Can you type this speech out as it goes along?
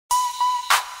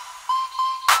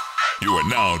You are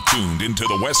now tuned into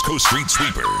the West Coast Street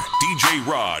Sweeper, DJ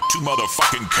Rod to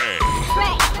motherfucking K.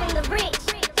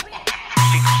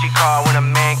 She called when a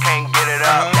man can't get it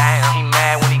up. He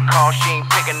mad when he calls, she ain't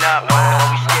picking up.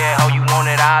 Don't be scared, ho, you want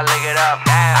it, I'll lick it up.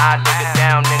 I dig it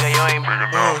down, nigga, you ain't big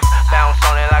enough. Bounce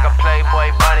on it like a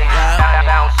Playboy bunny.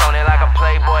 Bounce on it like a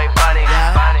Playboy bunny.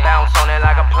 Bounce on it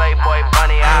like a Playboy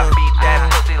bunny. I beat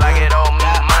that pussy like it owe me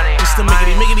money. It's the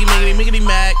miggity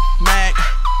Mac.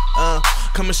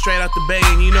 Coming straight out the bay,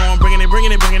 and you know I'm bringing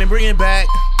it back.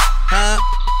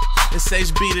 It's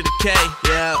HB to the K,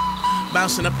 yeah.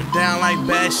 Bouncing up and down like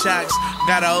bad shocks.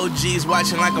 Got our OGs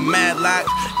watching like a mad lock.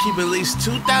 Keep at least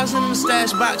 2,000 in the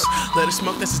stash box. Let her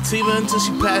smoke that sativa until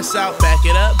she pass out. Back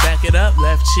it up,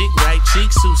 left cheek, right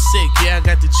cheek. So sick, yeah, I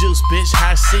got the juice, bitch,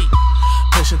 high seat.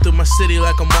 Pushing through my city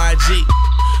like I'm YG.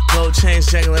 Gold chains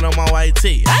jangling on my white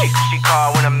tee. Hey! She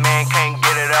called when a man can't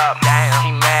get it up.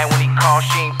 He mad when he calls,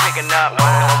 she ain't picking up.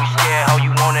 Don't be scared, ho,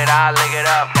 you want it, I'll lick it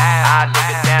up. I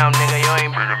dig it down, nigga, you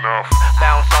ain't big enough.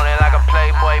 Bounce on it like a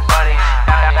Playboy bunny.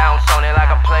 Bounce on it like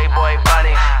a Playboy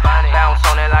bunny. Bounce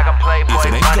on it like a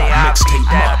Playboy bunny. I beat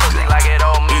that pussy like it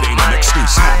owe me money.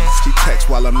 She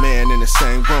texts while a man in the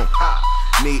same room.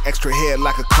 Need extra head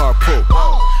like a carpool.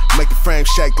 Make the frame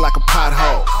shake like a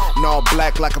pothole. And all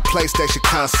black like a PlayStation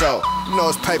console. You know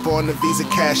it's paper on the Visa,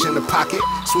 cash in the pocket.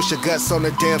 Switch your guts on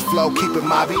the dance floor, keep it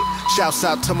mobby. Shouts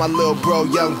out to my little bro,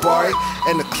 Young Barry.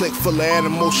 And the clique full of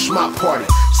animals, schmuck party.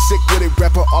 Sick with it,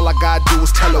 rapper, all I gotta do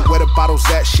is tell her where the bottle's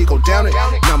at. She go down it,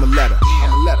 now I'ma let her.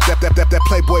 That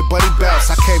Playboy buddy bounce.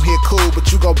 I came here cool,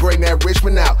 but you gon' bring that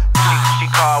Richmond out. She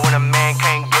called when a man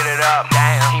can't get it up.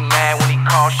 He mad when he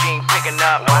calls, she ain't picking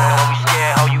up. Don't be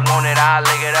scared, ho, you want it, I'll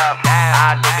lick it up.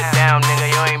 I dig it down, nigga,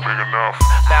 you ain't big enough.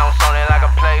 Bounce on it like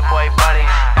a Playboy bunny.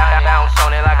 Bounce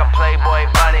on it like a Playboy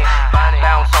bunny.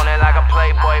 Bounce on it like a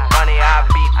Playboy bunny. I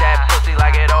beat that pussy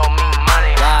like it owe me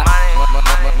money.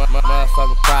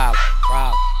 Motherfucking problem.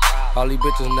 All these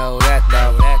bitches know that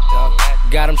though.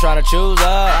 Got them tryna choose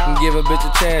up. Give a bitch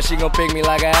a chance, she gon' pick me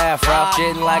like a afro.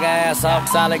 Shitting like a asshole.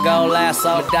 Solid gold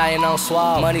lasso. Medallion on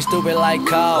swole. Money stupid like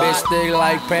coal. Bitch thick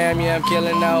like Pam, yeah, I'm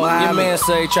killing no high. Your man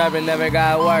say trapping never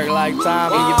got work like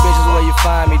Tommy. Your bitches where you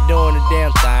find me doing the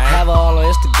damn thing. Have her all on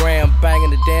Instagram,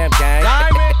 banging the damn gang.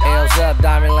 L's up,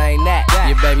 diamond lane that.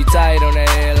 Your baby tight on that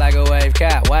head like a wave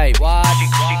cat. Wait, what? She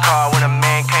called when a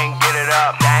man can't get it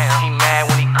up. He mad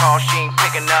when he calls, she ain't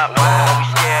picking up. Don't be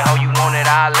scared, ho, you want it,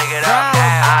 I'll lick it up.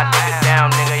 I dig it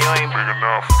down, nigga, you ain't big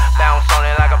enough. Bounce on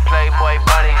it like a Playboy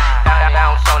bunny.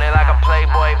 Bounce on it like a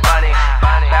Playboy bunny.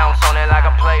 Bounce on it like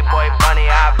a Playboy bunny.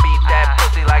 I beat that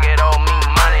pussy like it owe me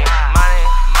money.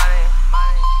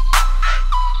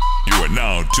 You are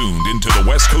now tuned into the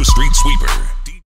West Coast Street Sweeper,